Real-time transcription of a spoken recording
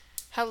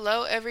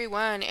Hello,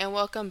 everyone, and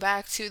welcome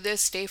back to the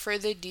Stay for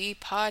the D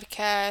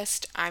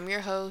podcast. I'm your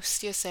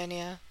host,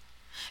 Yesenia,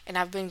 and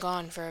I've been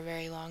gone for a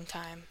very long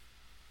time.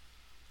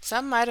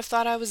 Some might have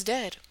thought I was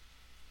dead.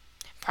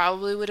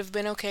 Probably would have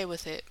been okay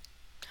with it.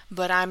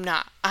 But I'm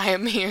not. I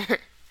am here.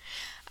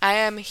 I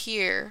am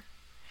here.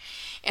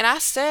 And I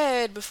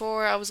said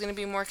before I was going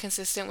to be more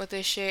consistent with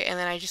this shit, and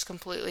then I just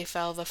completely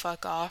fell the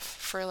fuck off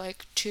for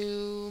like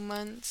 2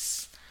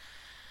 months.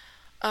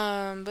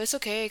 But it's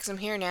okay because I'm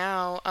here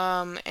now.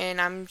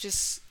 And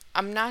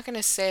I'm not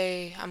gonna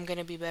say I'm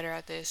gonna be better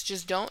at this.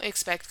 Just don't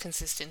expect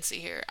consistency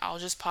here. I'll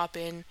just pop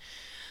in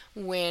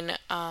when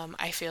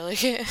I feel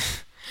like it,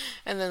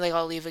 and then like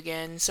I'll leave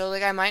again. So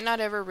like I might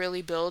not ever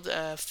really build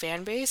a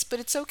fan base,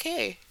 but it's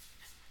okay.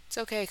 It's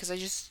okay because I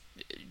just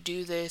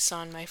do this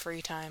on my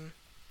free time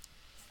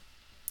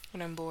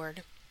when I'm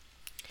bored.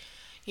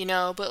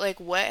 But like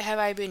what have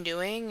I been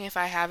doing if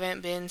I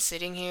haven't been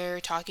sitting here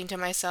talking to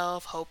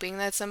myself, hoping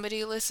that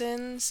somebody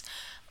listens?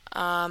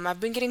 I've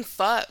been getting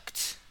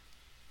fucked.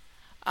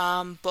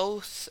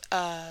 Both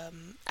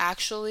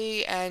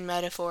actually and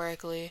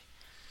metaphorically.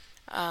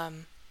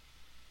 Um,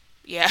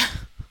 yeah.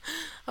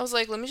 I was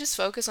like, let me just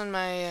focus on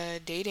my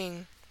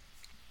dating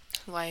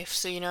life.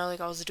 So, like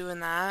I was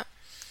doing that.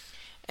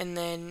 And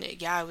then,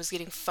 yeah, I was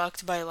getting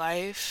fucked by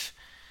life.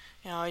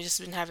 I just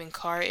been having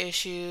car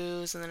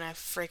issues. And then I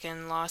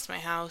freaking lost my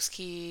house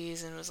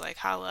keys and was like,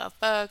 how the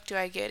fuck do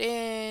I get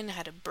in? I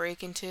had to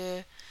break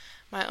into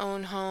my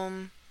own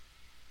home.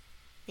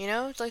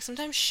 It's like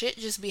sometimes shit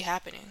just be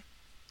happening.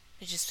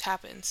 It just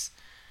happens.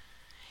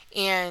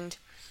 And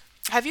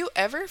have you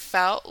ever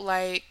felt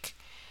like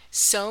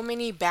so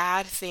many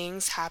bad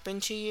things happen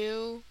to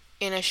you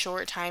in a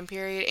short time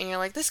period and you're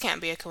like, this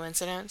can't be a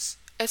coincidence?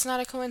 It's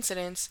not a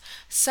coincidence.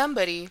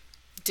 Somebody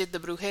did the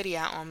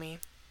brujeria on me.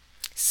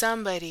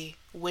 Somebody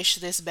wished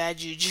this bad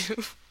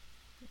juju.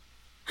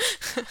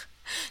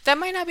 That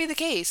might not be the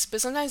case,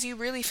 but sometimes you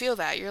really feel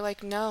that. You're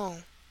like, no,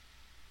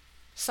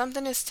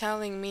 something is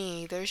telling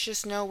me there's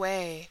just no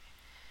way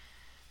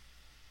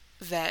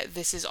that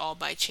this is all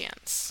by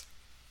chance.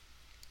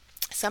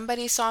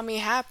 Somebody saw me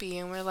happy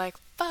and we're like,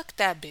 fuck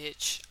that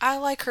bitch. I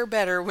like her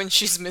better when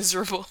she's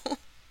miserable.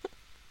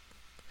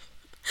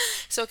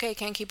 It's okay,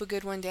 can't keep a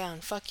good one down.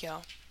 Fuck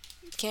y'all.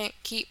 Can't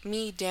keep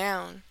me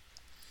down.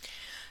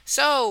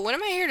 So, what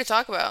am I here to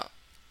talk about?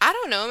 I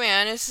don't know,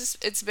 man.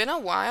 It's been a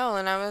while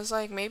and I was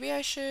like, maybe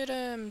I should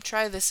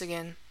try this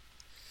again.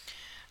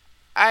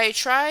 I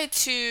tried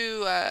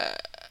to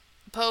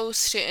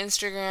post to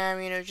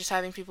Instagram, just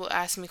having people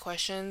ask me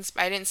questions.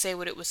 I didn't say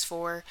what it was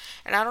for,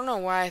 and I don't know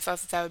why I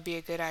thought that would be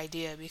a good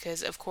idea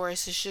because, of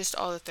course, it's just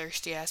all the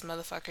thirsty ass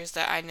motherfuckers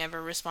that I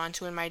never respond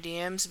to in my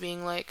DMs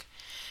being like,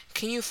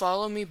 can you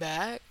follow me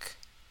back?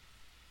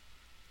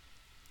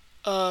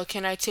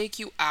 Can I take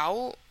you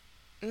out?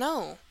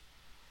 No.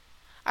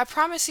 I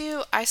promise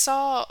you, I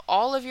saw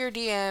all of your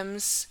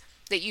DMs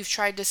that you've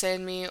tried to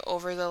send me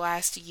over the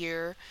last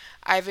year.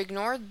 I've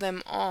ignored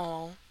them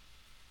all.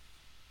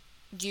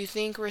 Do you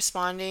think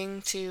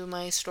responding to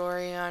my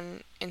story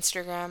on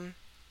Instagram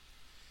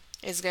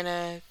is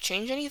gonna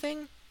change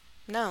anything?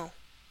 No.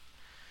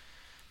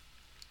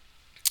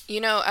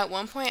 At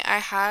one point I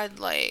had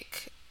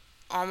like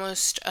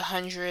almost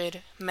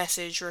 100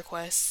 message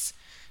requests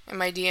in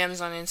my DMs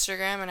on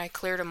Instagram and I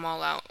cleared them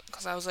all out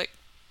because I was like,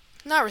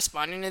 not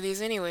responding to these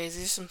anyways.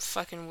 These are some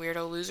fucking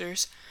weirdo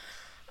losers.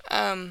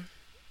 Um,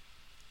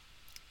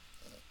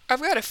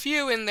 I've got a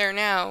few in there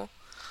now.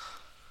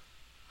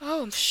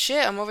 Oh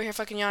shit, I'm over here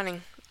fucking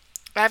yawning.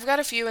 I've got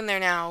a few in there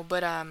now,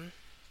 but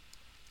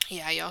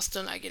yeah, y'all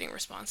still not getting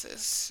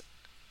responses.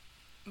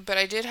 But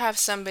I did have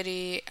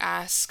somebody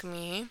ask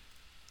me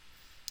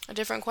a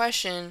different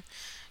question.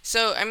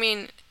 So, I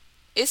mean,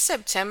 it's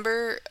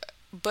September,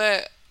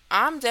 but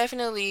I'm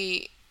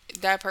definitely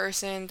that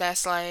person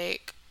that's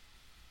like,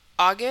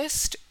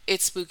 August,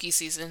 it's spooky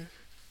season.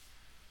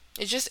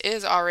 It just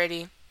is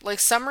already. Like,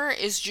 summer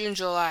is June,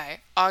 July.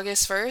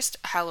 August 1st,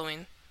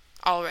 Halloween.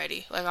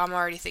 Already. Like, I'm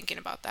already thinking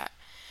about that.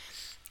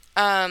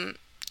 Um,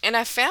 and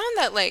I found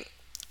that, like,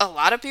 a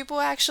lot of people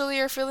actually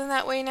are feeling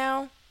that way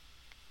now.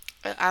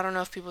 I don't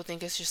know if people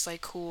think it's just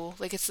like cool.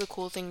 Like it's the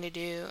cool thing to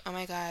do. Oh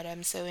my god,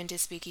 I'm so into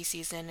spooky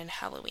season and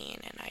Halloween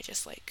and I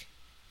just like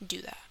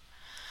do that.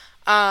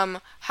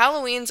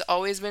 Halloween's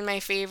always been my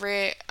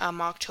favorite.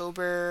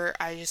 October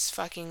I just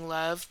fucking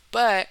love,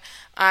 but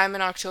I'm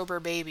an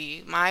October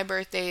baby. My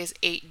birthday is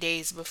 8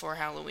 days before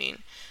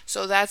Halloween.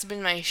 So that's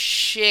been my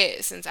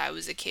shit since I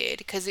was a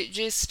kid cuz it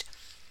just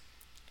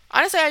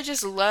honestly I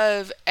just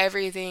love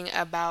everything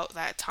about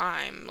that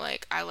time.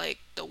 Like I like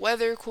the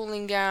weather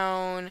cooling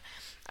down.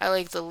 I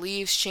like the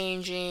leaves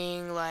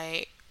changing,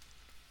 like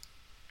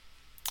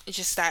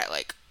just that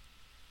like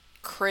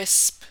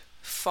crisp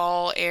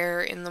fall air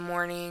in the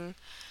morning.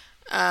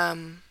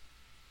 Um,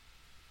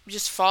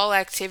 just fall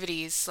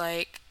activities.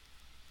 Like,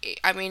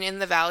 I mean, in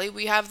the valley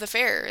we have the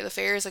fair. The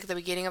fair is like the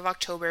beginning of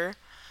October.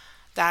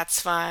 That's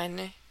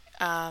fun.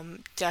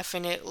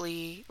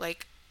 Definitely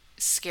like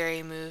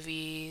scary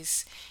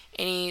movies,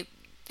 any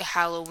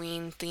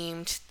Halloween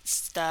themed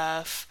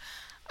stuff.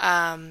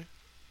 Um,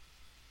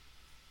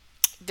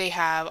 they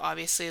have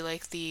obviously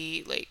like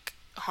the like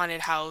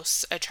haunted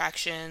house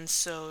attractions.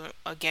 So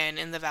again,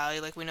 in the valley,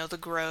 like we know the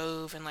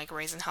Grove and like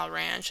Raisin Hell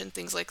Ranch and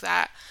things like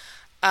that.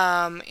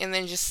 And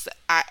then just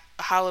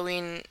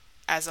Halloween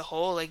as a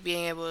whole, like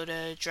being able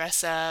to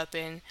dress up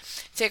and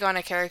take on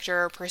a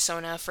character or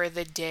persona for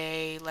the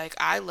day. Like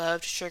I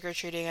loved trick or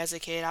treating as a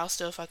kid. I'll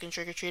still fucking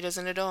trick or treat as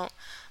an adult.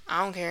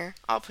 I don't care.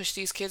 I'll push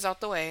these kids out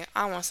the way.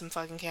 I want some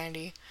fucking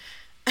candy.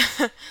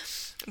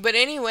 But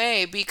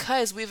anyway,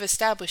 because we've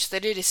established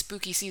that it is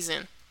spooky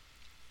season,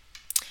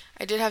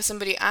 I did have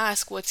somebody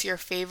ask, what's your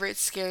favorite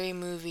scary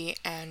movie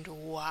and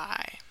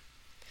why?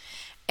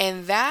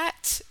 And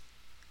that's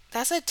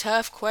a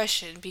tough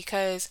question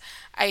because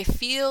I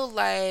feel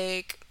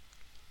like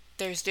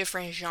there's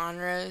different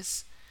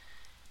genres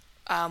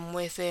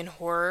within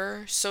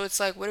horror. So it's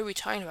like, what are we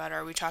talking about?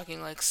 Are we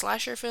talking like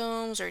slasher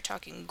films? Are we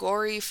talking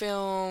gory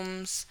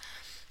films?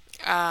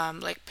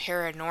 Like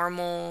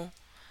paranormal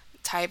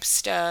type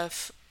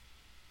stuff?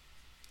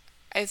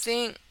 I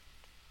think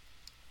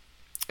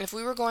if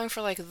we were going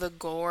for like the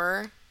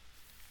gore,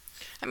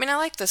 I mean, I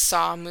like the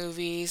Saw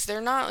movies.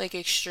 They're not like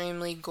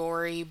extremely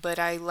gory, but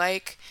I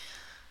like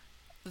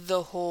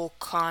the whole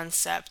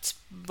concept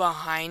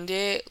behind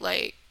it.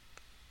 Like,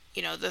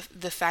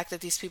 the fact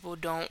that these people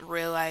don't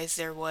realize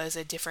there was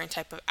a different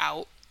type of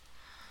out.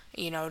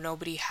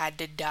 Nobody had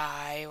to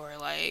die or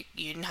like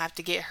you didn't have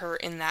to get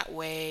hurt in that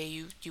way.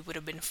 You would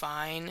have been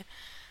fine.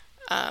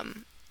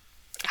 Um,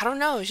 I don't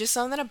know. It's just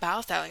something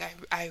about that. Like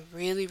I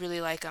really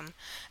really like them,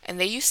 and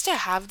they used to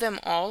have them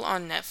all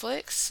on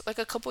Netflix like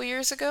a couple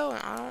years ago,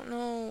 and I don't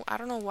know. I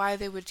don't know why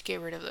they would get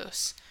rid of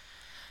those.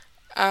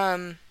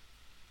 Um,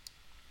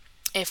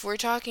 if we're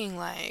talking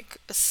like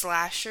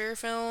slasher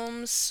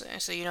films,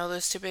 so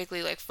those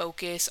typically like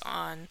focus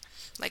on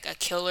like a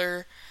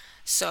killer.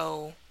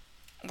 So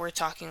we're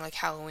talking like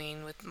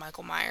Halloween with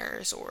Michael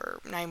Myers or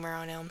Nightmare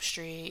on Elm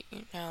Street,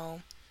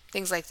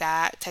 things like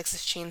that.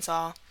 Texas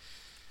Chainsaw.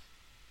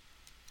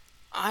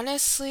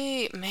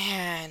 Honestly,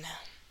 man,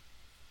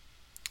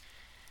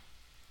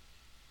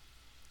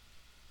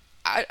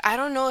 I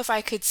don't know if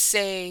I could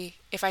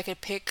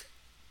pick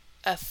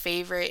a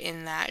favorite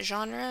in that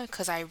genre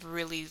because I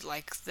really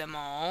like them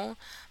all.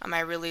 I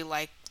really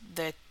like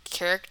the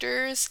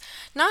characters.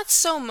 Not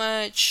so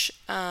much,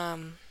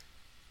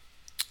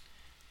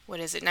 what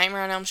is it,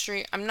 Nightmare on Elm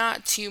Street. I'm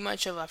not too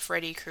much of a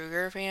Freddy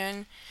Krueger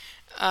fan,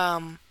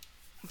 um,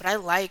 but I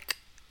like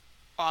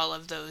all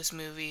of those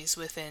movies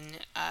within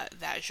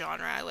that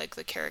genre. I like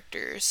the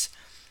characters.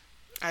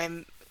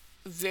 I'm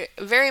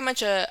very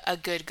much a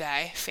good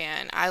guy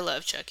fan. I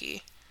love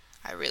Chucky.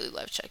 I really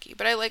love Chucky,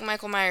 but I like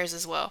Michael Myers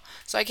as well.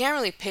 So I can't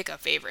really pick a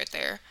favorite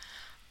there.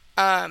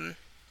 Um,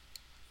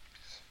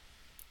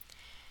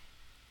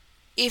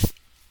 if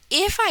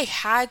if I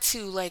had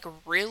to like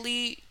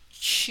really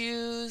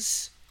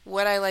choose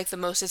what I like the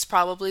most, it's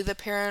probably the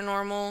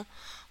paranormal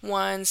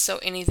ones. So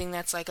anything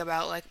that's like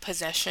about like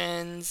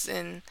possessions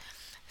and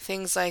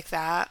things like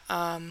that.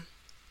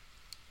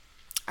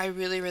 I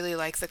really really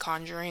like The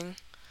Conjuring,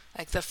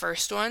 like the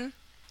first one.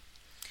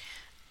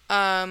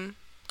 Um,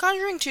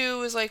 Conjuring 2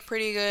 was like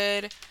pretty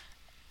good.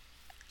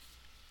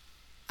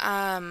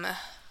 Um,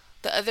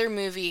 the other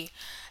movie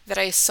that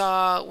I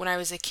saw when I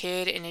was a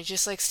kid and it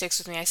just like sticks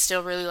with me. I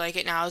still really like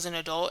it now as an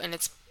adult, and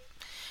it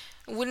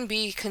wouldn't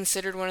be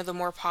considered one of the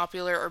more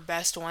popular or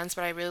best ones,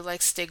 but I really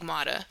like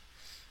Stigmata.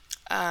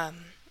 Um,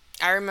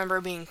 I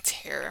remember being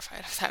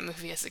terrified of that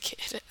movie as a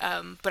kid,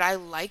 but I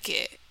like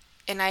it,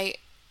 and I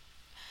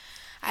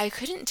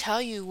couldn't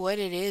tell you what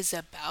it is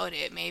about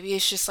it. Maybe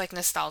it's just like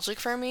nostalgic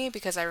for me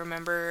because I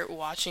remember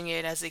watching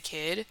it as a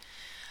kid.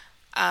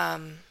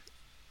 Um,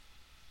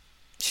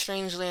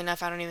 Strangely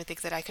enough, I don't even think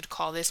that I could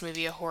call this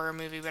movie a horror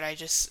movie, but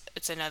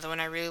it's another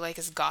one I really like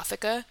is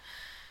Gothica.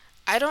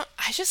 I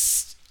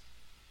just,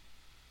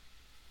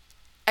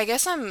 I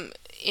guess I'm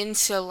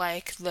into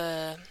like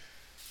the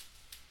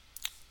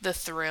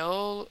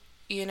thrill,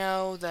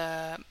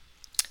 the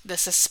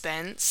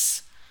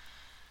suspense.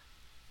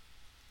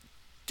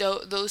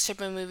 Those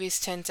type of movies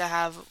tend to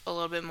have a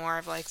little bit more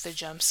of like the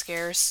jump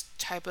scares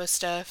type of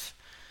stuff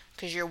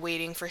because you're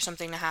waiting for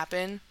something to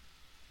happen.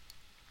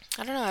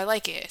 I don't know, I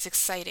like it. It's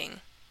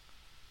exciting.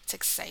 It's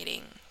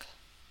exciting.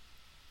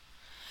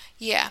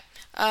 Yeah.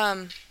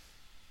 Um,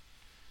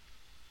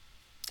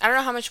 I don't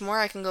know how much more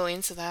I can go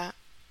into that.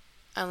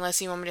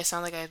 Unless you want me to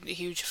sound like a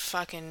huge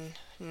fucking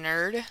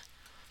nerd.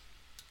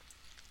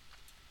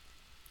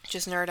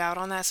 Just nerd out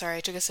on that. Sorry,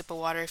 I took a sip of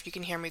water. If you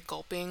can hear me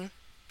gulping,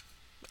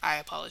 I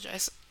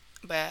apologize.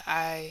 But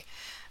I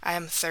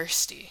am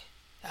thirsty.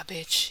 That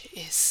bitch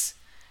is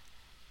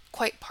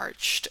quite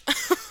parched.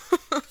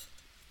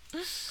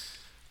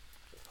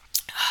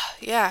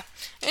 Yeah.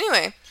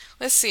 Anyway,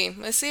 let's see.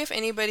 Let's see if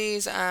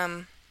anybody's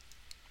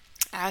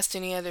asked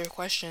any other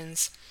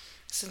questions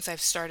since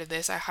I've started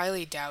this. I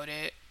highly doubt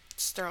it.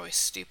 They're always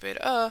stupid.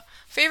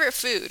 Favorite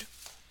food.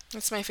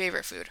 What's my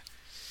favorite food?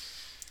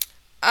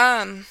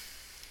 Um,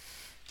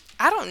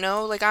 I don't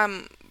know. Like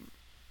I'm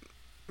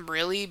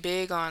really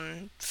big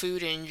on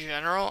food in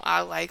general.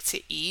 I like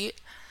to eat.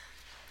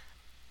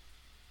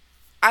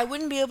 I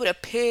wouldn't be able to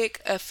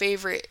pick a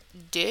favorite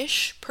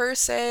dish per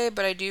se,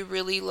 but I do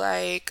really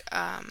like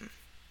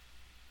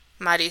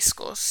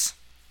mariscos.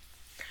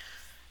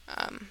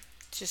 Um,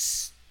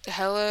 just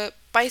hella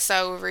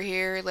paisa over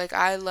here. Like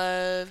I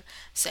love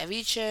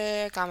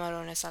ceviche,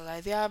 camarones a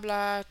la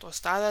diabla,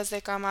 tostadas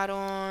de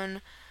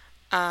camarón,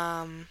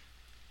 um,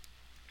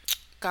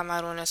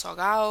 camarones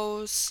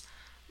ahogados,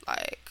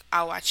 like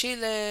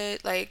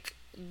aguachile, like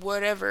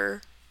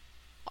whatever,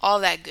 all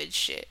that good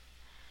shit.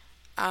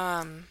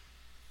 Um,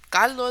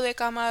 caldo de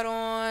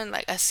camarón,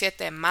 like a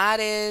siete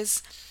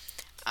mares.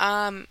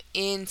 I'm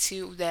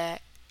into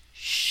that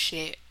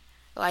shit.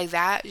 Like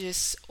that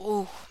just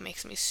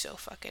makes me so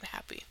fucking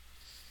happy.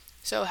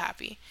 So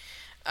happy.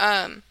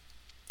 Um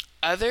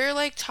Other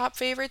like top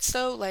favorites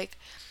though, like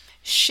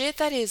shit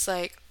that is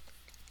like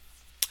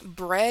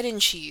bread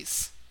and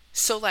cheese.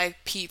 So like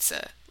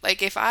pizza.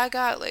 Like if I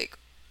got like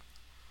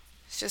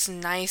just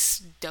nice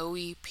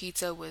doughy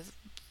pizza with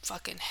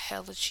fucking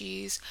hella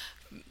cheese,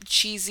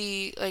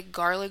 cheesy like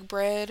garlic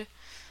bread.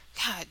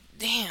 God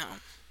damn.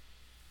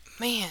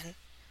 Man,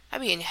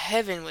 I'd be in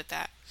heaven with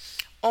that.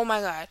 Oh my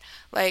god.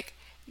 Like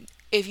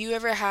if you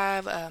ever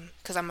have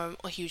because I'm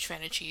a huge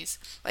fan of cheese,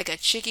 like a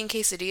chicken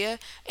quesadilla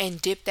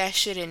and dip that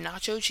shit in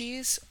nacho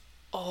cheese.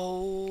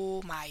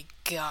 Oh my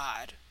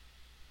god.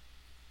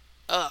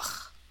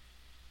 Ugh.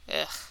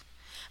 Ugh.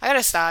 I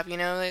gotta stop, you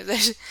know. Like,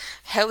 there's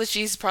hella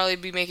cheese probably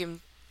be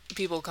making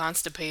people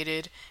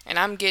constipated, and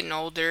I'm getting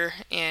older,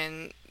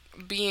 and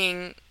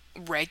being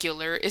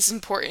regular is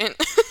important.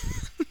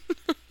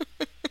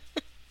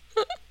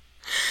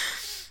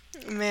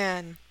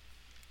 Man.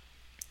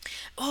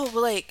 Oh,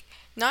 but like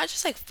not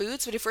just like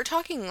foods, but if we're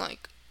talking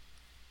like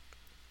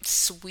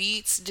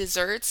sweets,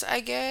 desserts, I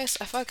guess.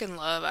 I fucking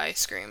love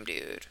ice cream,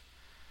 dude.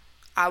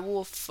 I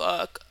will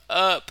fuck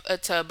up a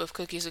tub of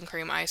cookies and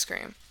cream ice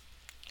cream.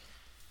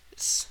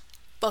 Just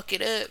fuck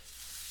it up.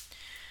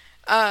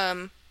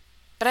 Um,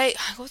 but I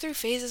go through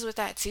phases with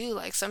that too.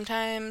 Like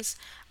sometimes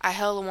I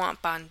hella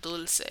want pan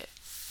dulce,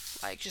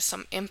 like just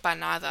some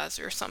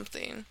empanadas or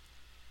something.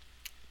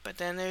 But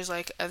then there's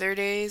like other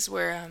days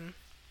where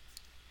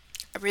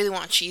I really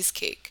want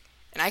cheesecake,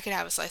 and I could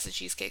have a slice of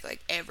cheesecake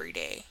like every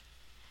day.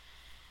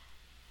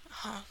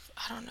 I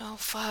don't know.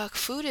 Fuck.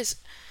 Food is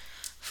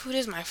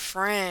my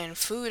friend.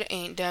 Food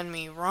ain't done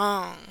me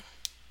wrong.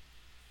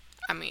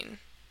 I mean,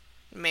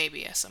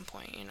 maybe at some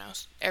point, you know,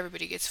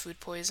 everybody gets food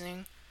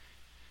poisoning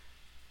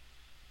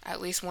at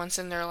least once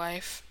in their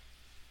life.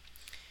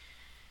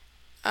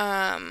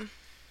 Um,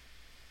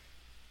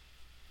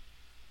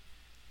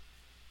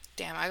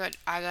 Damn,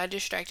 I got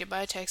distracted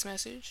by a text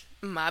message.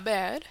 My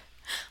bad.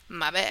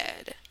 My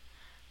bad.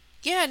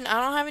 Yeah,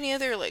 I don't have any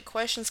other like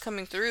questions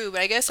coming through,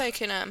 but I guess I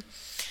can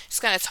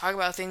just kind of talk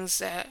about things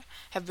that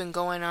have been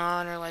going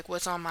on or like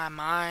what's on my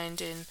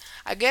mind. And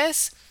I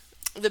guess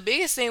the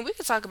biggest thing we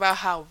could talk about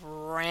how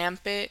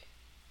rampant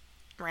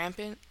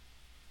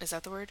is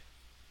that the word?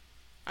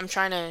 I'm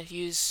trying to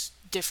use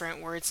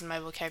different words in my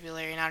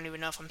vocabulary and I don't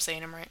even know if I'm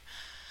saying them right.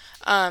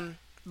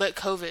 But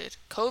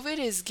COVID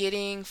is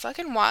getting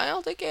fucking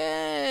wild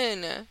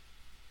again.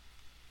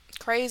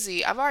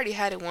 Crazy. I've already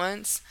had it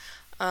once.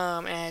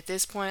 And at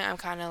this point, I'm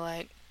kind of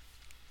like,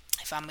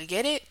 if I'm gonna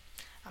get it,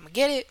 I'm gonna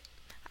get it.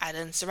 I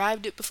done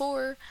survived it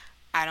before.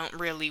 I don't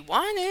really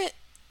want it,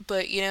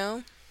 but you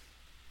know,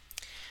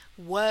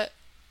 what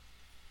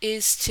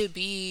is to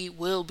be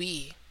will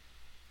be.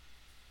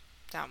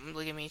 Now,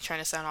 look at me trying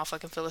to sound all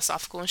fucking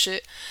philosophical and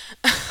shit.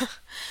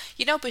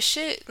 You know, but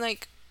shit,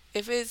 like,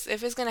 if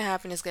it's gonna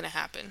happen, it's gonna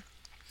happen.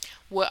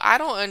 What I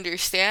don't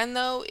understand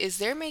though is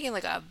they're making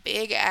like a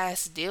big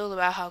ass deal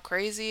about how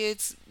crazy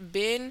it's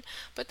been,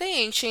 but they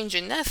ain't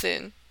changing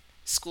nothing.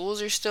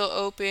 Schools are still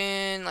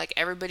open, like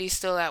everybody's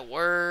still at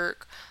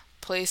work.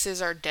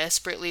 Places are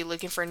desperately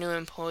looking for new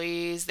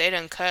employees. They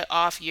done cut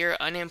off your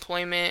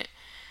unemployment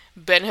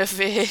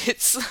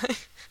benefits.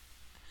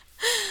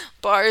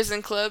 Bars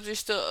and clubs are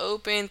still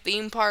open,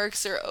 theme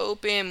parks are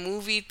open,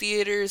 movie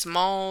theaters,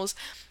 malls.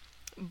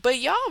 But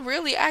y'all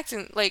really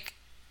acting like,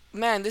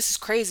 man, this is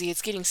crazy.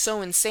 It's getting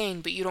so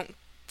insane, but you don't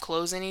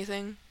close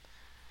anything.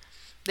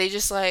 They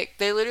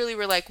literally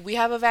were like, we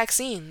have a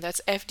vaccine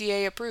that's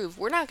FDA approved.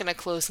 We're not going to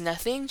close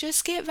nothing.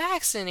 Just get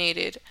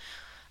vaccinated.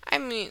 I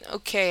mean,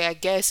 okay, I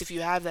guess if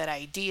you have that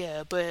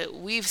idea, but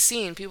we've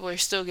seen people are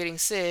still getting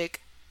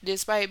sick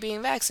despite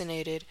being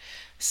vaccinated.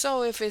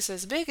 So if it's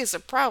as big as a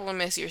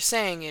problem as you're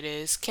saying it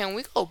is, can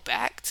we go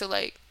back to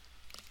like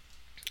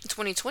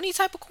 2020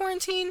 type of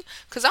quarantine?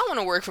 Because I want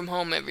to work from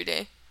home every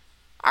day.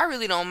 I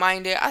really don't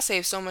mind it. I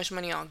save so much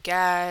money on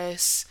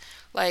gas,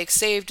 like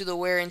saved the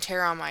wear and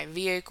tear on my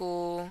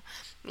vehicle.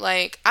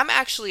 Like I'm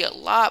actually a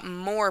lot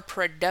more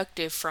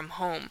productive from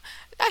home.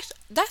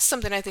 That's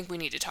something I think we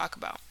need to talk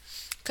about.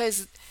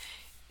 Cuz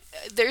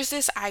there's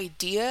this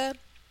idea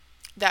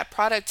that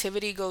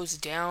productivity goes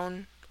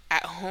down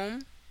at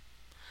home,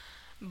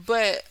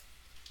 but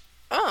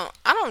Oh,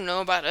 I don't know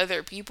about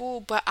other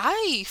people, but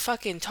I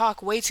fucking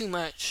talk way too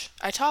much.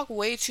 I talk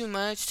way too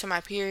much to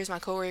my peers, my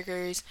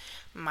coworkers,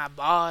 my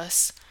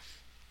boss.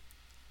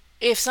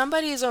 If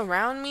somebody's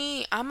around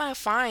me, I might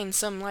find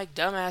some like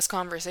dumbass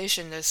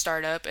conversation to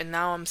start up, and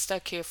now I'm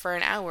stuck here for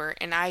an hour,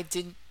 and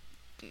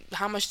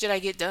how much did I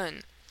get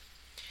done?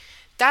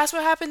 That's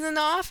what happens in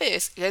the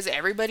office because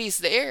everybody's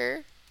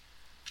there.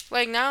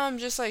 Like now I'm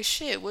just like,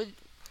 shit,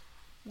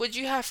 what'd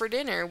you have for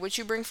dinner? What'd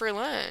you bring for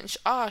lunch?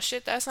 Oh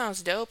shit, that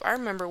sounds dope. I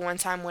remember one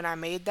time when I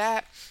made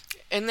that.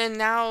 And then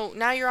now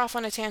you're off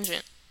on a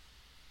tangent.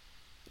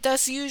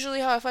 That's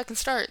usually how it fucking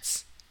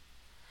starts.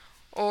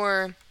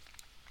 Or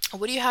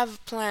what do you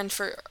have planned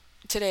for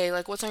today?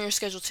 Like what's on your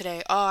schedule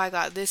today? Oh, I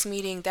got this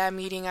meeting, that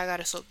meeting. I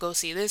gotta go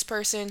see this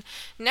person.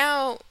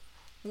 Now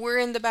we're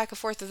in the back and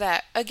forth of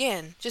that.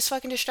 Again, just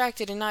fucking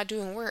distracted and not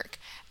doing work.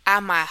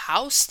 At my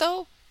house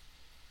though,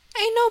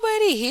 ain't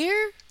nobody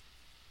here.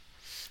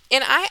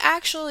 And I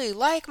actually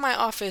like my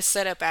office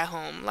set up at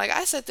home. Like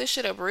I set this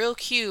shit up real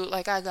cute.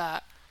 Like I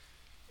got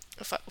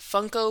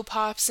Funko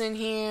Pops in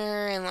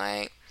here and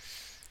like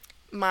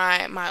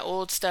my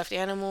old stuffed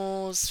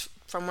animals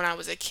from when I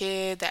was a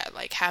kid that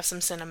like have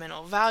some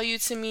sentimental value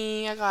to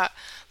me. I got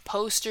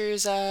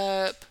posters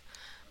up,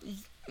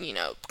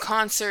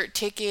 concert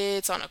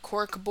tickets on a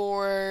cork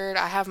board.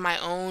 I have my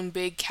own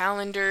big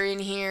calendar in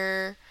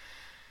here.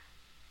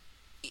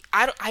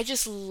 I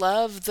just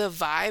love the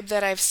vibe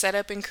that I've set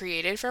up and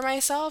created for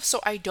myself, so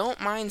I don't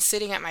mind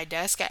sitting at my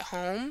desk at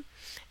home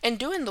and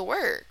doing the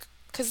work.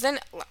 Because then,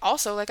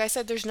 also, like I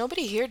said, there's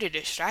nobody here to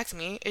distract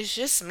me. It's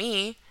just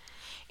me.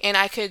 And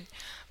I could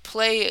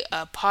play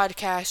a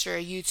podcast or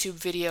a YouTube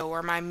video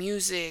or my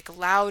music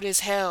loud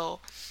as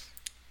hell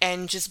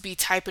and just be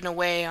typing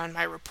away on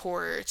my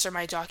reports or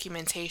my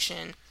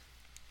documentation.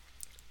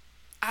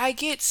 I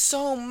get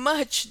so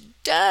much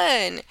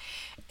done.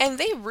 And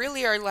they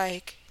really are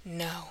like,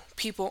 no,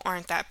 people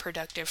aren't that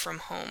productive from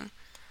home.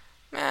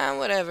 Man,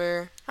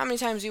 whatever. How many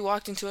times you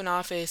walked into an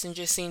office and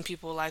just seen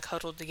people like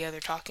huddled together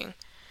talking?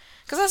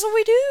 Because that's what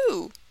we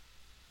do.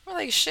 We're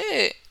like,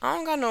 shit, I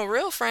don't got no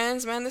real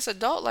friends, man. This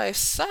adult life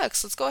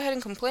sucks. Let's go ahead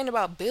and complain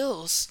about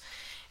bills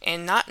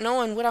and not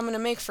knowing what I'm going to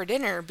make for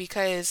dinner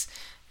because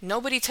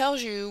nobody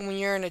tells you when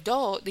you're an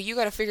adult that you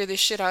got to figure this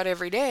shit out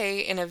every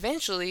day and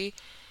eventually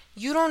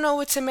you don't know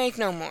what to make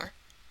no more.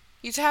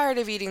 You tired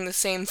of eating the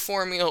same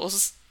four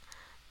meals.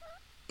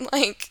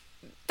 Like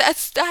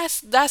that's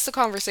the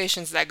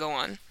conversations that go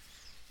on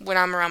when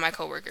I'm around my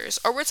coworkers.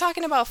 Or we're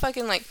talking about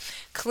fucking like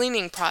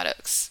cleaning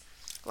products.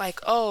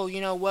 Like, oh,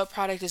 what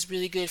product is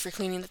really good for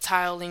cleaning the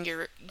tile in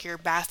your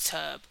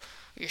bathtub,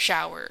 your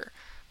shower?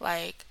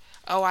 Like,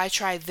 oh, I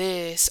tried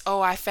this.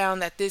 Oh, I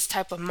found that this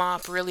type of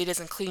mop really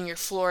doesn't clean your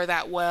floor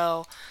that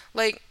well.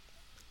 Like,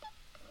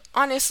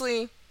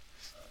 honestly,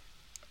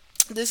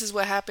 this is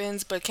what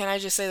happens, but can I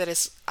just say that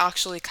it's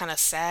actually kind of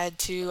sad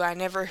too. I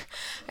never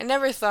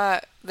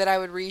thought that I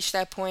would reach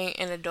that point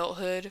in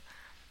adulthood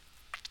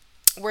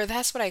where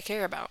that's what I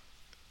care about.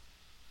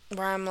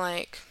 Where I'm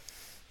like,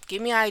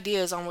 give me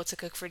ideas on what to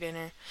cook for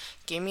dinner.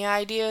 Give me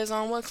ideas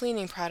on what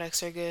cleaning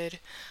products are good.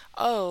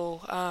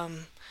 Oh,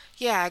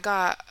 yeah, I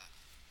got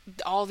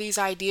all these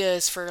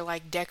ideas for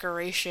like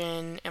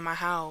decoration in my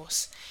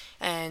house.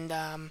 And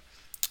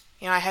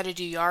I had to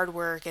do yard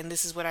work and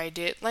this is what I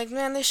did. Like,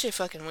 man, this shit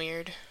fucking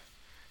weird.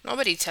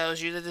 Nobody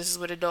tells you that this is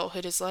what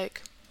adulthood is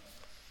like.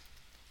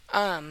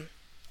 Um,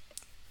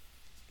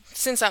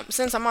 since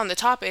I'm on the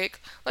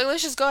topic, like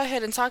let's just go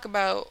ahead and talk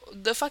about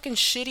the fucking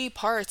shitty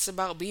parts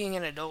about being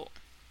an adult.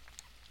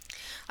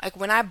 Like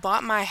when I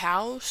bought my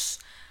house,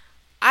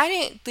 I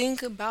didn't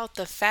think about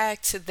the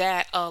fact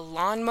that a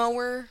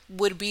lawnmower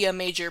would be a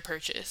major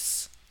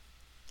purchase.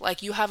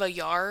 Like you have a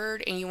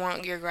yard and you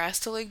want your grass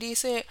to look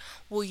decent,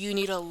 well you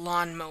need a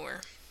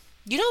lawnmower.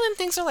 You know them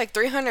things are like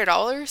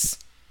 $300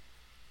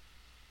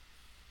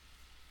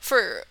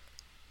 for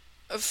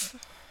f-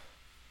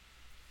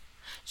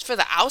 for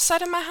the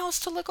outside of my house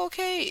to look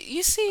okay.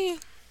 You see,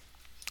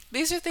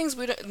 these are things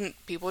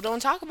people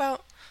don't talk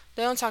about.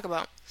 They don't talk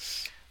about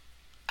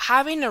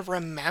having to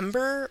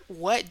remember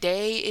what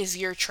day is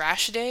your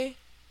trash day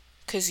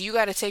cuz you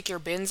got to take your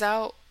bins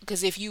out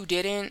cuz if you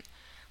didn't,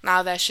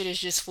 now that shit is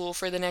just full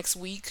for the next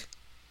week.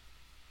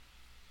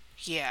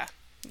 Yeah.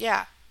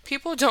 Yeah.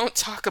 People don't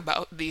talk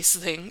about these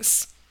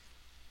things.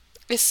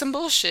 It's some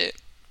bullshit.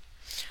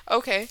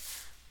 Okay.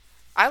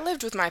 I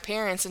lived with my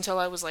parents until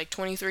I was like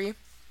 23.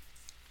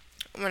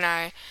 When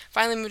I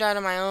finally moved out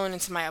on my own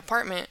into my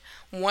apartment,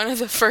 one of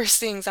the first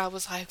things I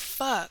was like,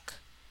 fuck,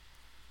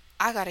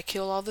 I gotta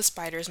kill all the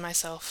spiders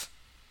myself.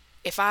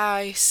 If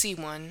I see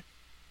one,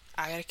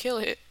 I gotta kill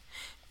it.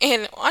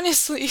 And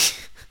honestly,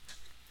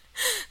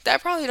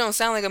 that probably don't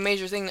sound like a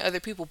major thing to other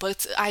people,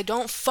 but I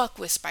don't fuck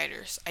with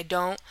spiders. I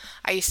don't.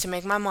 I used to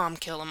make my mom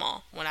kill them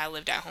all when I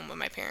lived at home with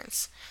my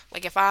parents.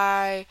 Like if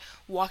I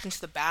walked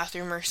into the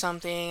bathroom or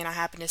something and I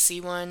happened to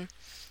see one,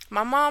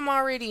 my mom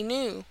already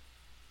knew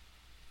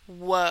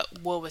what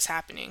was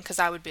happening because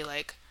I would be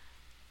like,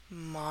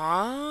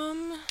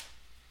 "Mom,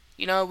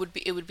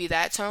 it would be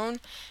that tone,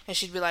 and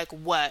she'd be like,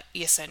 "What,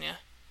 Yesenia?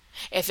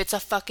 If it's a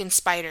fucking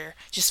spider,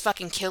 just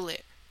fucking kill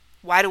it.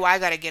 Why do I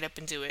gotta get up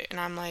and do it?" And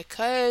I'm like,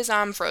 "'Cause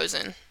I'm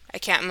frozen. I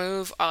can't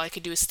move. All I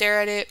could do is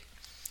stare at it.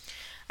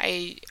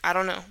 I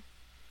don't know.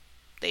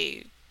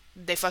 They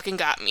fucking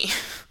got me."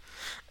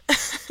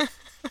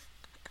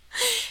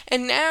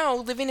 And now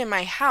living in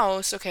my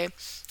house, okay,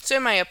 so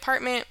in my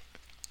apartment,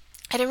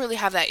 I didn't really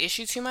have that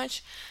issue too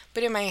much,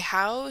 but in my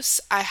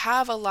house, I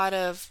have a lot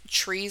of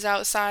trees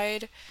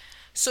outside.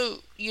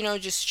 So,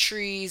 just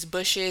trees,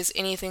 bushes,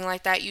 anything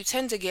like that, you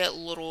tend to get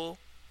little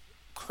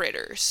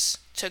critters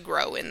to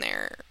grow in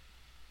there,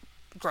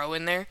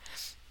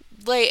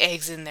 lay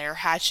eggs in there,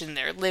 hatch in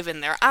there, live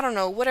in there. I don't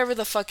know, whatever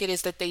the fuck it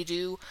is that they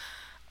do.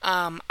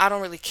 I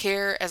don't really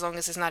care as long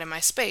as it's not in my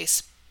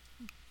space.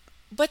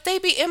 But they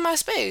be in my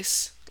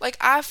space. Like,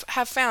 have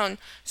found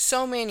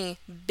so many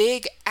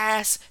big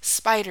ass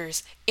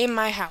spiders in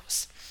my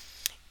house.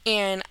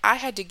 And I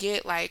had to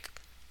get like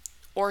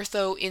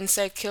ortho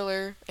insect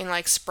killer and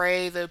like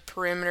spray the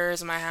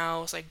perimeters of my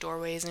house, like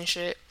doorways and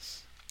shit,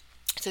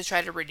 to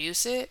try to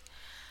reduce it.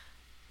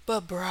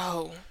 But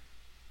bro,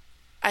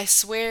 I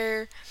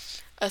swear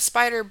a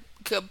spider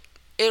could,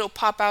 it'll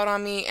pop out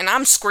on me and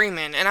I'm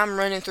screaming and I'm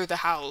running through the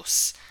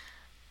house.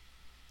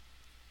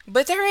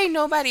 But there ain't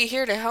nobody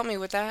here to help me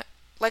with that.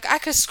 Like, I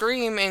could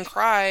scream and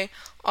cry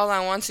all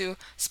I want to.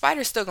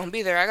 Spider's still gonna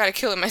be there. I gotta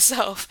kill it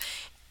myself.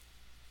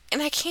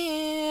 And I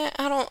can't.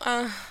 I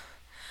don't.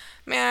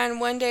 Man,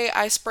 one day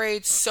I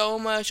sprayed so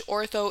much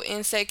ortho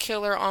insect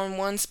killer on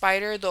one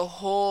spider, the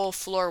whole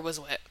floor was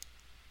wet.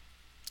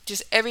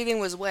 Just everything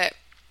was wet.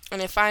 And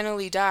it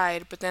finally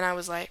died, but then I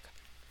was like,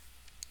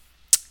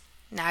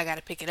 now I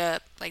gotta pick it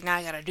up. Like, now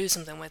I gotta do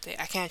something with it.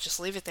 I can't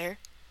just leave it there.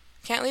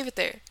 Can't leave it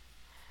there.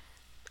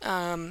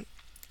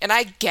 And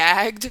I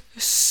gagged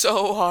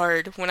so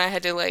hard when I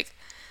had to like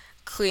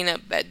clean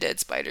up that dead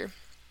spider.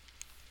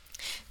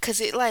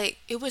 Cause it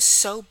was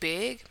so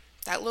big.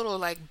 That little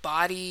like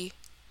body,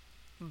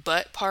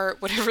 butt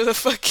part, whatever the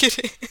fuck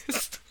it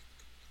is.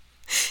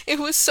 It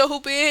was so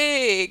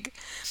big.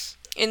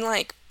 And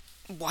like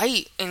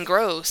white and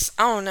gross.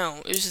 I don't know.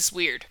 It was just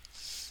weird.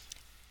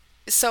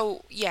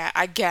 So yeah,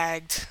 I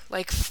gagged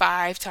like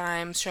 5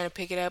 times trying to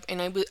pick it up,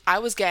 and I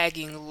was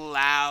gagging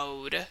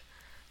loud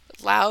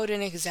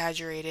and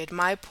exaggerated.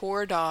 My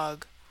poor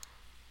dog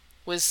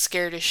was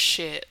scared as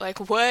shit.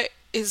 Like, what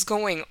is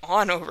going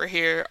on over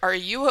here? Are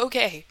you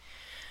okay?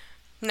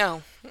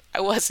 No, I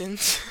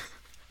wasn't.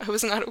 I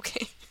was not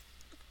okay.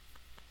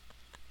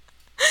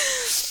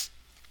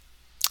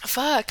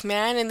 Fuck,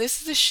 man, and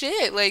this is the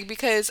shit. Like,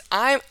 because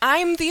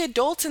I'm the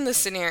adult in this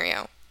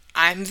scenario.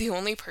 I'm the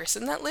only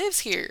person that lives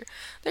here.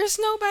 There's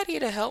nobody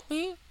to help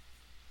me.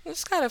 I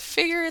just gotta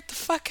figure it the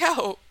fuck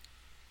out.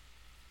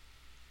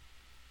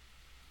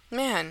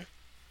 Man,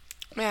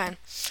 man.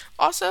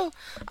 Also,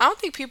 I don't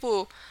think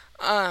people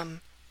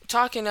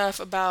talk enough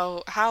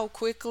about how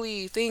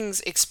quickly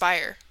things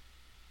expire.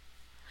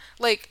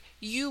 Like,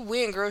 you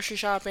went grocery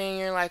shopping,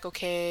 you're like,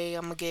 okay,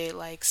 I'm gonna get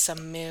like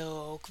some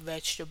milk,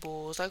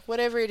 vegetables, like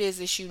whatever it is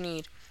that you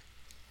need.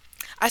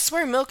 I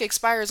swear milk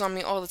expires on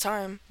me all the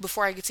time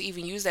before I get to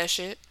even use that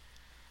shit.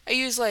 I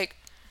use like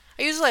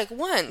I use like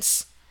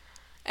once.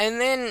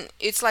 And then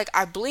it's like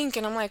I blink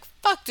and I'm like,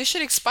 fuck, this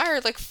shit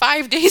expired like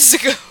 5 days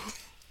ago.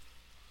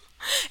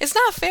 It's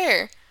not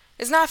fair.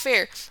 It's not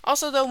fair.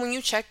 Also, though, when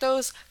you check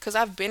those, because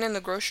I've been in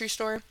the grocery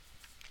store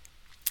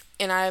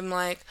and I'm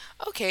like,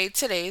 okay,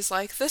 today's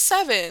like the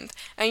 7th.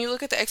 And you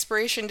look at the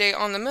expiration date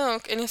on the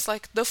milk and it's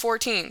like the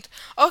 14th.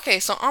 Okay,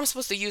 so I'm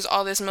supposed to use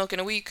all this milk in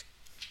a week.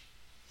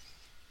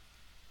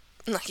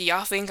 Like,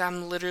 y'all think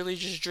I'm literally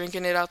just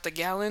drinking it out the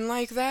gallon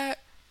like that?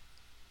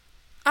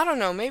 I don't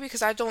know, maybe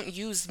because I don't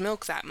use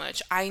milk that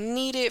much. I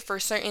need it for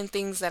certain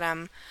things that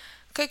I'm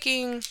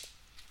cooking,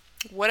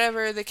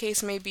 whatever the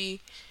case may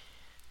be.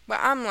 But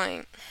I'm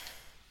like,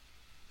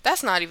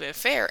 that's not even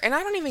fair. And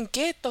I don't even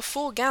get the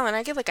full gallon.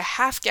 I get like a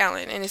half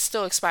gallon and it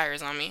still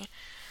expires on me.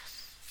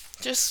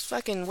 Just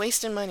fucking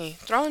wasting money.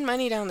 Throwing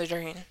money down the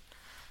drain.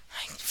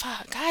 Like,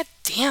 fuck, god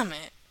damn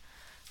it.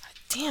 God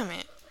damn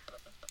it.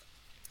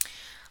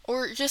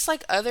 Or just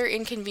like other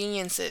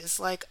inconveniences.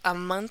 Like a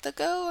month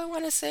ago, I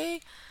want to say,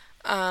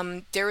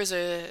 there was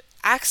a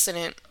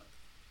accident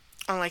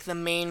on like the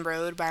main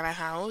road by my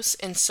house,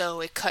 and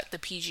so it cut the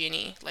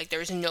PG&E. Like, there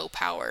was no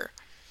power.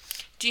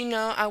 Do you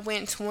know I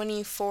went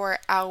 24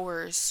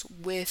 hours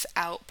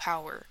without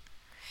power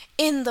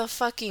in the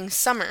fucking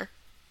summer?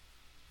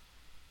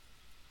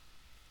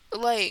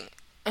 Like,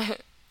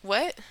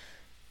 what?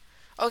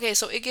 Okay,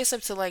 so it gets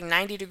up to like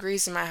 90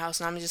 degrees in my house,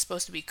 and I'm just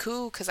supposed to be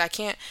cool because I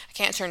can't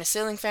turn the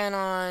ceiling fan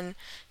on,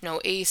 no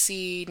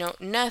AC, no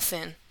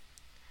nothing.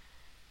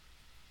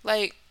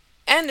 Like,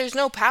 and there's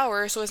no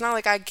power, so it's not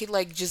like I could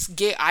like just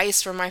get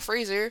ice from my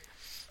freezer.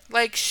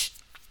 Like,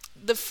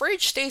 the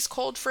fridge stays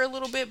cold for a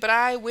little bit, but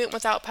I went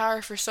without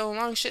power for so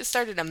long, shit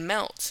started to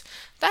melt.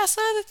 That's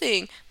the other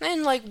thing.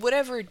 Then, like,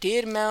 whatever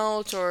did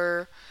melt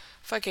or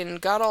fucking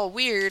got all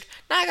weird,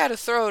 now I gotta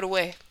throw it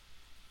away.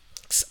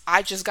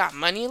 I just got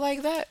money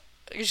like that?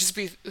 You just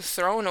be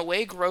throwing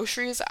away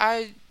groceries.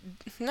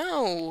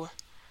 No.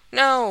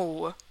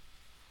 No.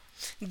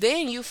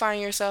 Then you find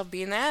yourself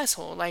being the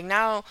asshole. Like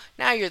now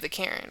you're the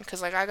Karen.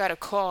 Cause like I gotta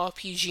call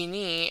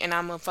PG&E and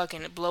I'm gonna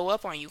fucking blow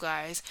up on you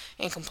guys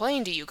and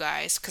complain to you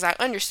guys. Cause I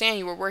understand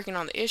you were working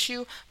on the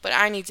issue, but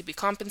I need to be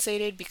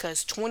compensated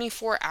because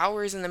 24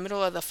 hours in the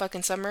middle of the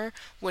fucking summer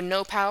with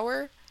no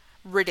power,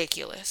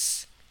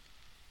 ridiculous.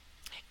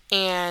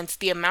 And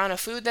the amount of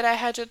food that I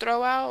had to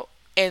throw out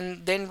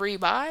and then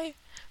rebuy,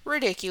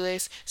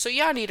 ridiculous. So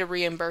y'all need to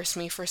reimburse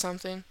me for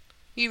something.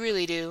 You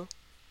really do.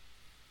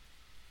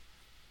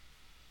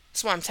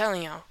 That's what I'm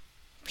telling y'all.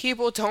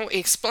 People don't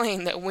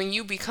explain that when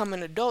you become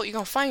an adult, you're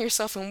gonna find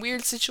yourself in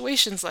weird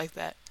situations like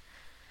that.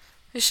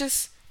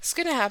 It's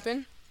gonna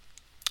happen.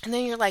 And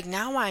then you're like,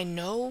 now I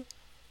know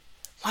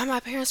why my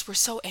parents were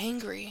so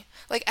angry.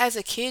 Like, as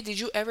a kid, did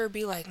you ever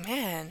be like,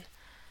 man,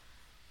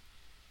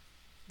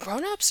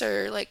 grown ups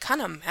are like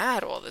kind of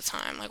mad all the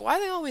time? Like, why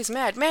are they always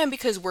mad? Man,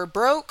 because we're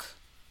broke,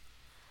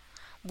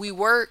 we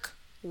work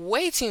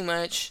way too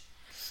much,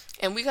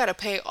 and we gotta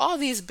pay all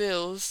these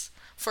bills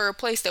for a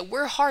place that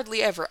we're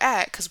hardly ever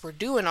at because we're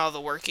doing all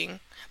the working.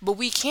 But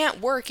we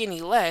can't work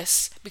any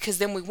less because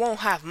then we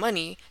won't have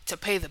money to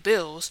pay the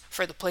bills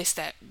for the place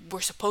that we're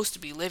supposed to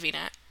be living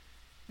at.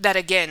 That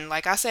again,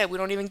 like I said, we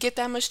don't even get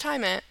that much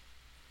time at.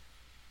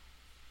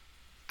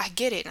 I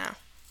get it now.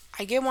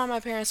 I get why my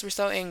parents were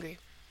so angry.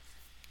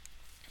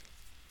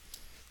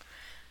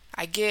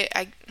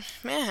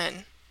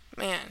 Man,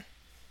 man.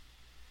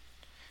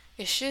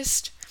 It's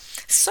just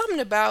something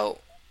about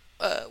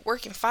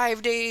working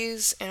 5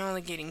 days and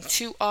only getting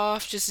two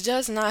off just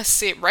does not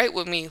sit right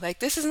with me. Like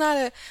it's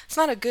not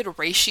a good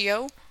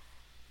ratio.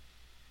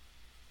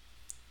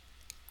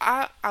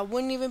 I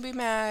wouldn't even be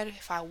mad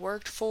if I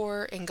worked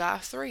 4 and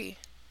got 3.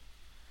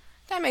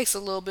 That makes a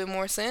little bit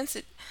more sense.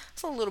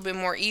 It's a little bit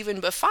more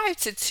even, but 5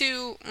 to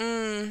 2,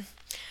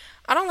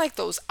 I don't like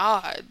those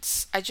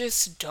odds. I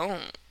just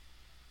don't.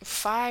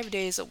 5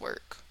 days of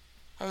work,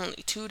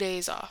 only 2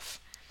 days off.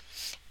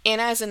 And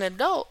as an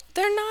adult,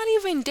 they're not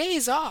even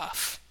days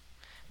off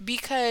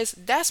because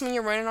that's when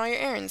you're running all your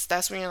errands.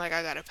 That's when you're like,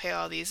 I gotta pay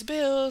all these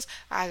bills.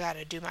 I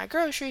gotta do my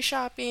grocery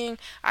shopping.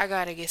 I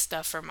gotta get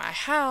stuff for my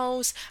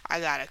house. I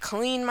gotta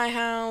clean my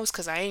house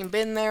because I ain't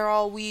been there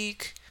all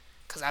week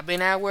because I've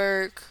been at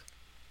work.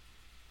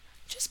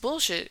 Just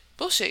bullshit.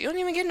 Bullshit. You don't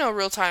even get no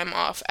real time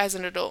off as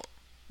an adult.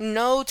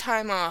 No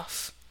time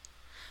off.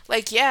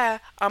 Like, yeah,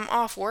 I'm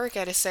off work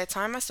at a set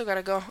time. I still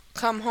gotta go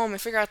come home and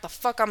figure out the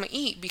fuck I'm gonna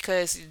eat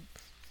because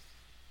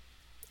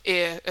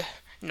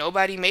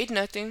nobody made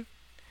nothing.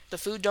 The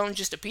food don't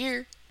just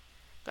appear.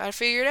 Gotta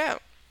figure it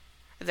out.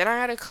 Then I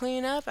gotta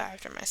clean up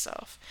after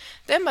myself.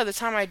 Then by the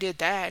time I did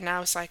that,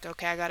 now it's like,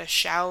 okay, I gotta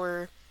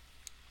shower.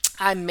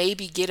 I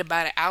maybe get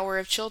about an hour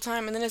of chill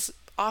time, and then it's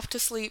off to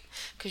sleep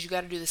because you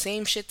gotta do the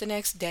same shit the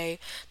next day.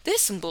 This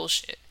is some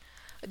bullshit.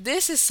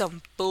 This is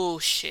some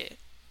bullshit.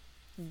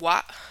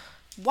 Why?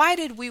 Why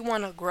did we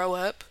want to grow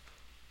up?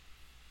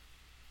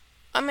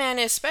 I mean,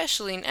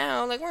 especially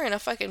now, like we're in a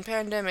fucking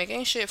pandemic.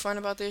 Ain't shit fun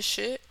about this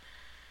shit.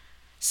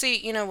 See,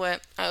 you know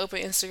what? I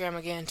opened Instagram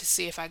again to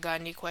see if I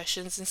got any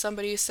questions, and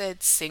somebody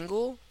said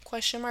single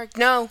question mark.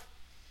 No,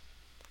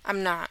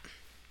 I'm not.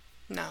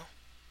 No.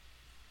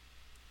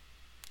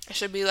 I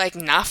should be like,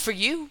 not for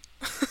you.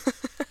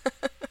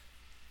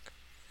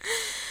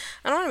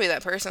 I don't want to be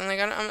that person. Like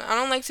I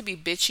don't like to be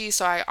bitchy,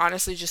 so I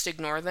honestly just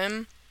ignore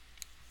them.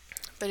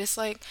 But it's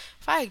like,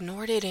 if I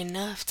ignored it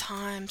enough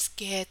times,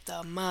 get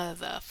the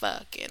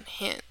motherfucking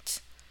hint.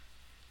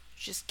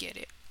 Just get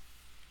it.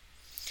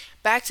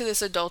 Back to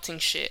this adulting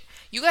shit.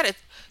 You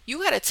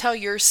gotta tell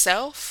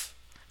yourself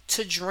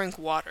to drink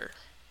water.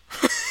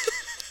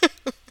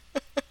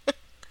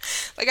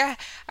 Like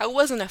I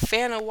wasn't a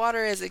fan of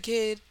water as a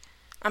kid.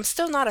 I'm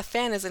still not a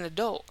fan as an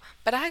adult.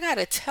 But I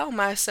gotta tell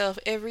myself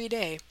every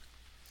day,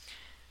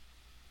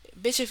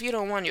 bitch, if you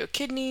don't want your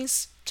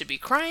kidneys to be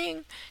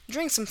crying,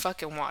 drink some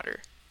fucking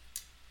water.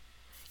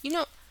 You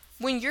know,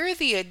 when you're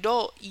the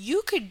adult,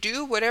 you could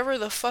do whatever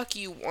the fuck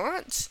you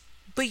want,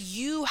 but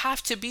you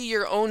have to be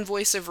your own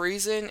voice of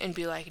reason and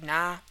be like,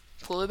 nah,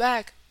 pull it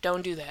back.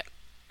 Don't do that.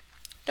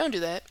 Don't do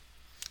that.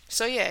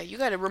 So yeah, you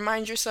gotta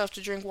remind yourself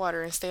to drink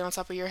water and stay on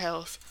top of your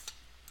health.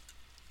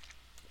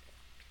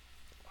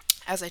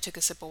 As I took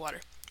a sip of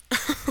water.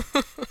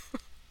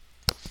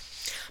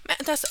 Man,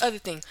 that's the other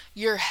thing.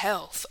 Your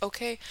health,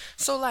 okay?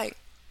 So like,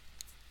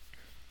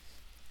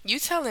 you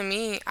telling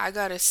me I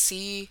gotta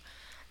see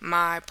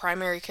my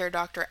primary care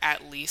doctor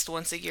at least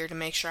once a year to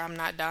make sure I'm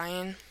not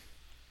dying?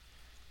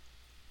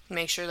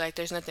 Make sure like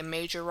there's nothing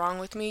major wrong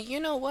with me? You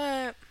know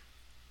what?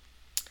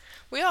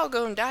 We all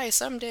gonna die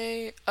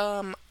someday.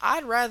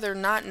 I'd rather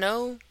not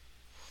know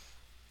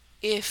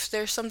if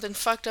there's something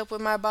fucked up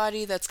with my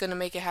body that's gonna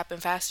make it happen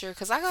faster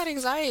because I got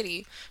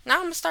anxiety. Now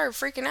I'm gonna start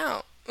freaking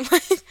out.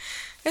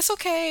 It's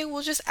okay,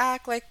 we'll just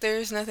act like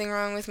there's nothing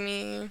wrong with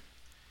me.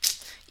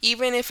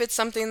 Even if it's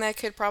something that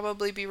could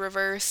probably be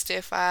reversed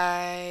if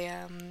I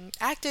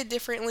acted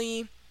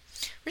differently,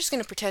 we're just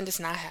gonna pretend it's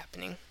not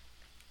happening.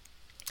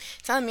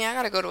 Telling me I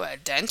gotta go to a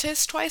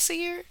dentist twice a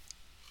year?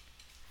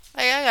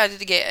 Like, I got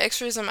to get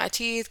x-rays on my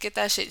teeth, get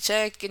that shit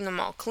checked, getting them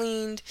all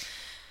cleaned.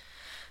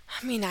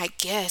 I mean, I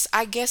guess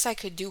I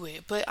could do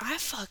it, but I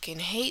fucking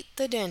hate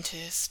the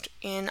dentist.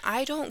 And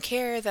I don't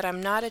care that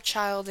I'm not a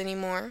child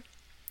anymore.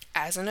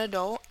 As an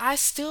adult, I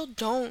still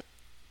don't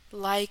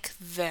like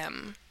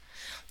them.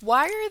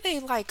 Why are they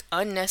like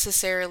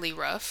unnecessarily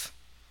rough?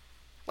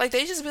 Like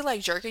they just be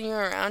like jerking you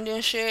around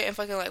and shit and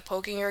fucking like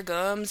poking your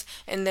gums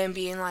and then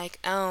being like,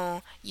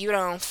 oh, you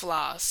don't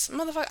floss.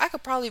 Motherfucker, I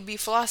could probably be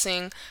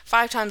flossing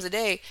 5 times a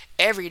day,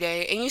 every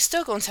day, and you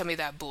still gonna tell me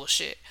that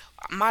bullshit.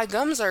 My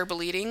gums are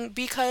bleeding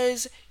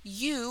because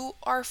you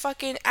are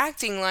fucking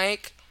acting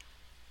like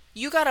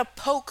you gotta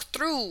poke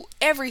through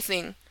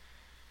everything.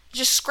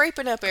 Just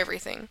scraping up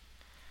everything.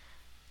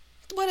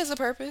 What is the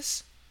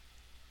purpose?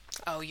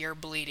 Oh, you're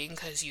bleeding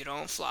because you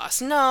don't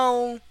floss.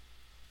 No.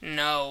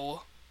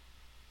 No.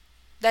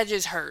 That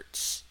just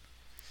hurts.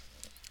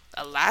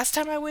 The last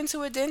time I went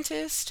to a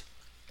dentist,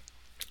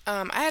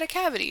 I had a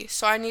cavity,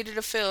 so I needed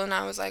a fill, and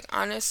I was like,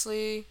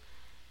 honestly,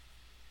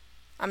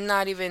 I'm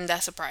not even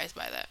that surprised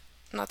by that.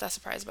 I'm not that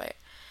surprised by it.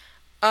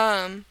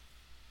 Um,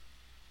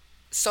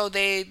 so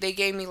they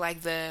gave me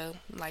like the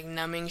like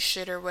numbing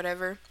shit or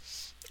whatever.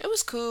 It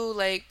was cool.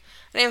 Like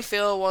I didn't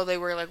feel while they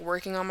were like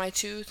working on my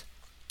tooth.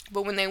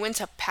 But when they went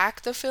to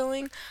pack the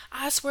filling,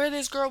 I swear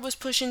this girl was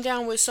pushing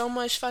down with so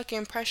much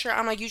fucking pressure.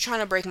 I'm like, you trying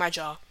to break my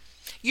jaw?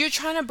 You're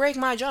trying to break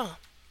my jaw.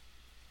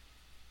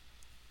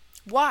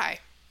 Why?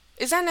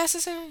 Is that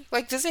necessary?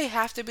 Like, does it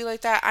have to be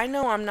like that? I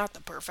know I'm not the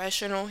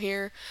professional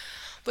here,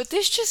 but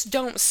this just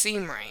don't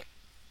seem right.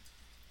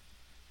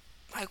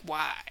 Like,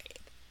 why?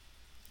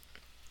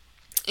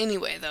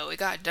 Anyway, though, it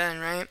got done,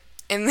 right?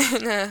 And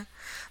then,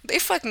 they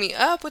fucked me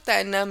up with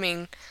that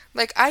numbing.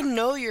 Like, I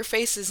know your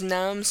face is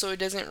numb, so it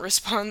doesn't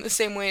respond the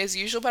same way as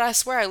usual, but I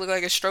swear I look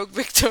like a stroke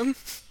victim.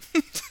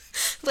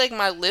 Like,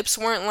 my lips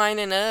weren't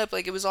lining up.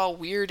 Like, it was all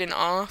weird and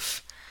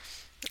off.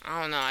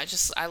 I don't know.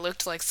 I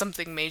looked like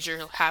something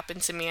major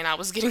happened to me and I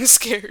was getting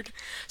scared.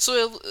 So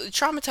it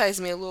traumatized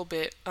me a little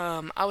bit.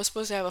 I was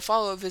supposed to have a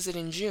follow-up visit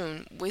in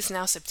June. It's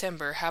now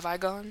September. Have I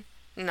gone?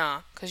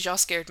 Nah, because y'all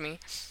scared me.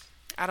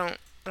 I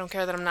don't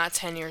care that I'm not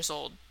 10 years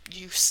old.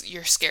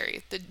 You're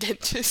scary. The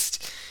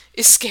dentist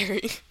is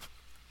scary.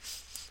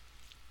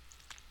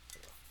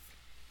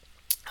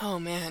 Oh,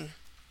 man.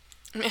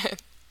 Man.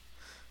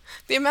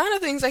 The amount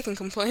of things I can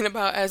complain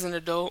about as an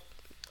adult.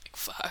 Like,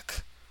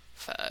 fuck.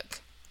 Fuck.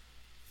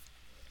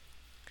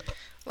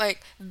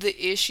 Like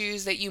the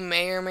issues that you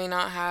may or may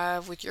not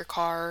have with your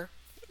car.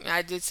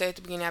 I did say at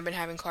the beginning I've been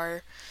having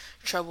car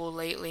trouble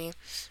lately.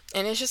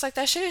 And it's just like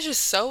that shit is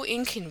just so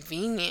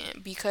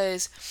inconvenient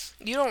because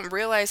you don't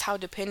realize how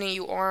dependent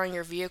you are on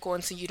your vehicle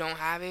until you don't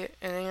have it.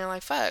 And then you're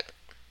like, fuck,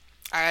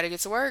 I gotta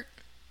get to work.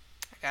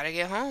 I gotta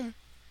get home.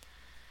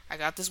 I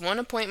got this one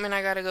appointment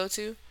I gotta go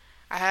to.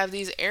 I have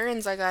these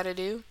errands I gotta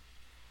do.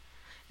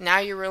 Now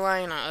you're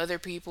relying on other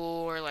people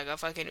or like a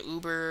fucking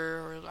Uber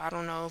or I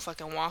don't know,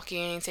 fucking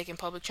walking, taking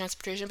public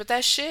transportation. But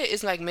that shit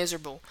is like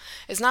miserable.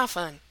 It's not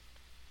fun.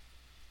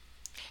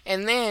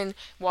 And then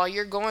while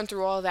you're going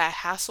through all that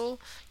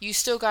hassle, you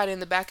still got in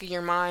the back of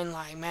your mind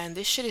like, man,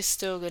 this shit is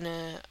still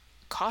gonna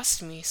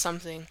cost me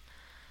something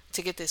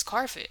to get this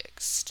car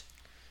fixed.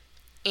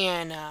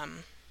 And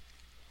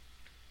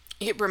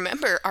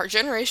remember, our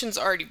generation's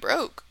already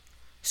broke.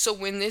 So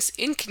when this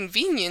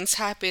inconvenience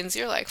happens,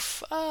 you're like,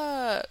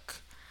 fuck.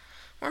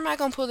 Where am I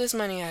gonna pull this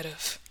money out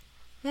of?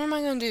 What am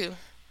I gonna do?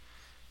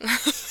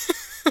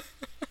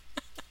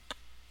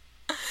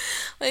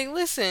 Like,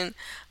 listen,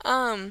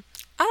 I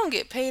don't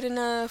get paid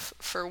enough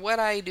for what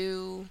I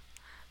do.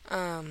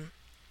 Um,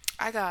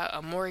 I got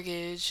a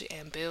mortgage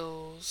and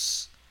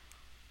bills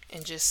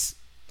and just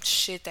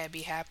shit that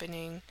be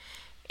happening.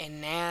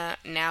 And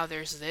now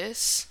there's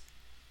this.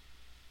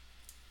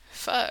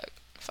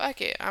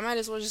 Fuck it. I might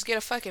as well just get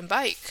a fucking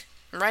bike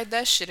and ride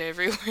that shit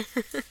everywhere.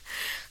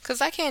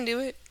 Cause I can't do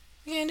it.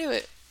 I can't do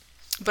it.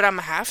 But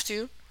I'ma have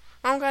to.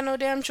 I don't got no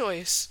damn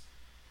choice.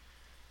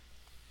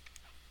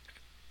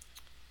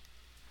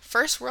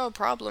 First world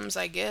problems,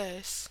 I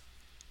guess.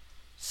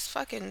 It's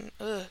fucking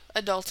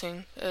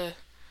adulting. I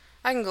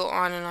can go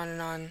on and on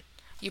and on.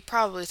 You're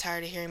probably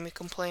tired of hearing me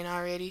complain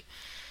already.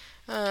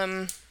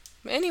 Um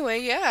anyway,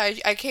 yeah,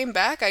 I came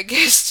back, I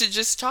guess, to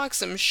just talk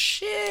some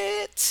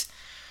shit.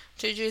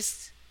 To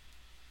just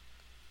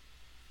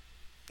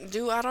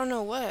do I don't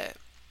know what.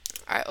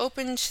 I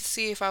opened to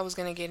see if I was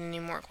gonna get any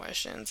more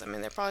questions. I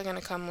mean, they're probably gonna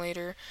come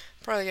later.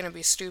 Probably gonna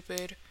be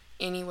stupid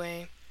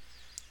anyway.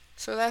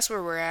 So that's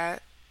where we're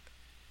at.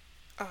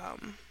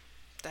 Um,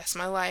 that's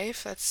my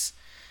life. That's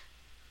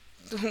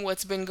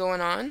what's been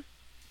going on.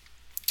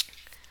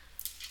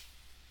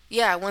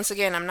 Yeah, once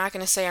again, I'm not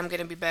gonna say I'm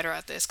gonna be better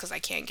at this because I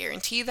can't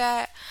guarantee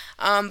that.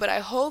 But I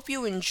hope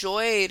you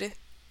enjoyed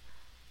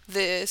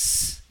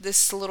this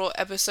little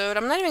episode.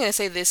 I'm not even gonna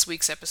say this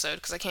week's episode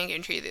because I can't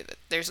guarantee that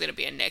there's gonna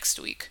be a next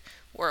week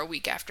or a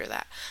week after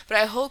that. But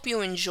I hope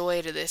you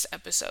enjoyed this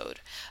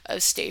episode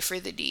of Stay for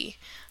the D.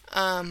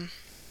 Um,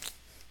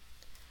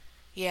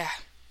 yeah.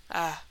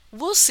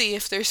 We'll see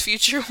if there's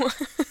future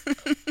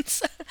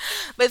ones.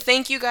 But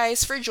thank you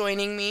guys for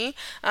joining me.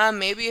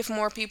 Maybe if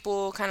more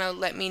people kind of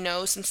let me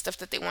know some stuff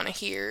that they want to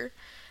hear,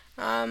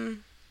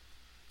 um,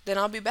 then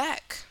I'll be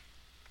back.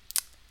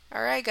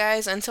 All right,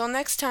 guys. Until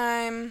next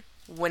time,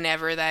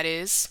 whenever that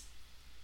is.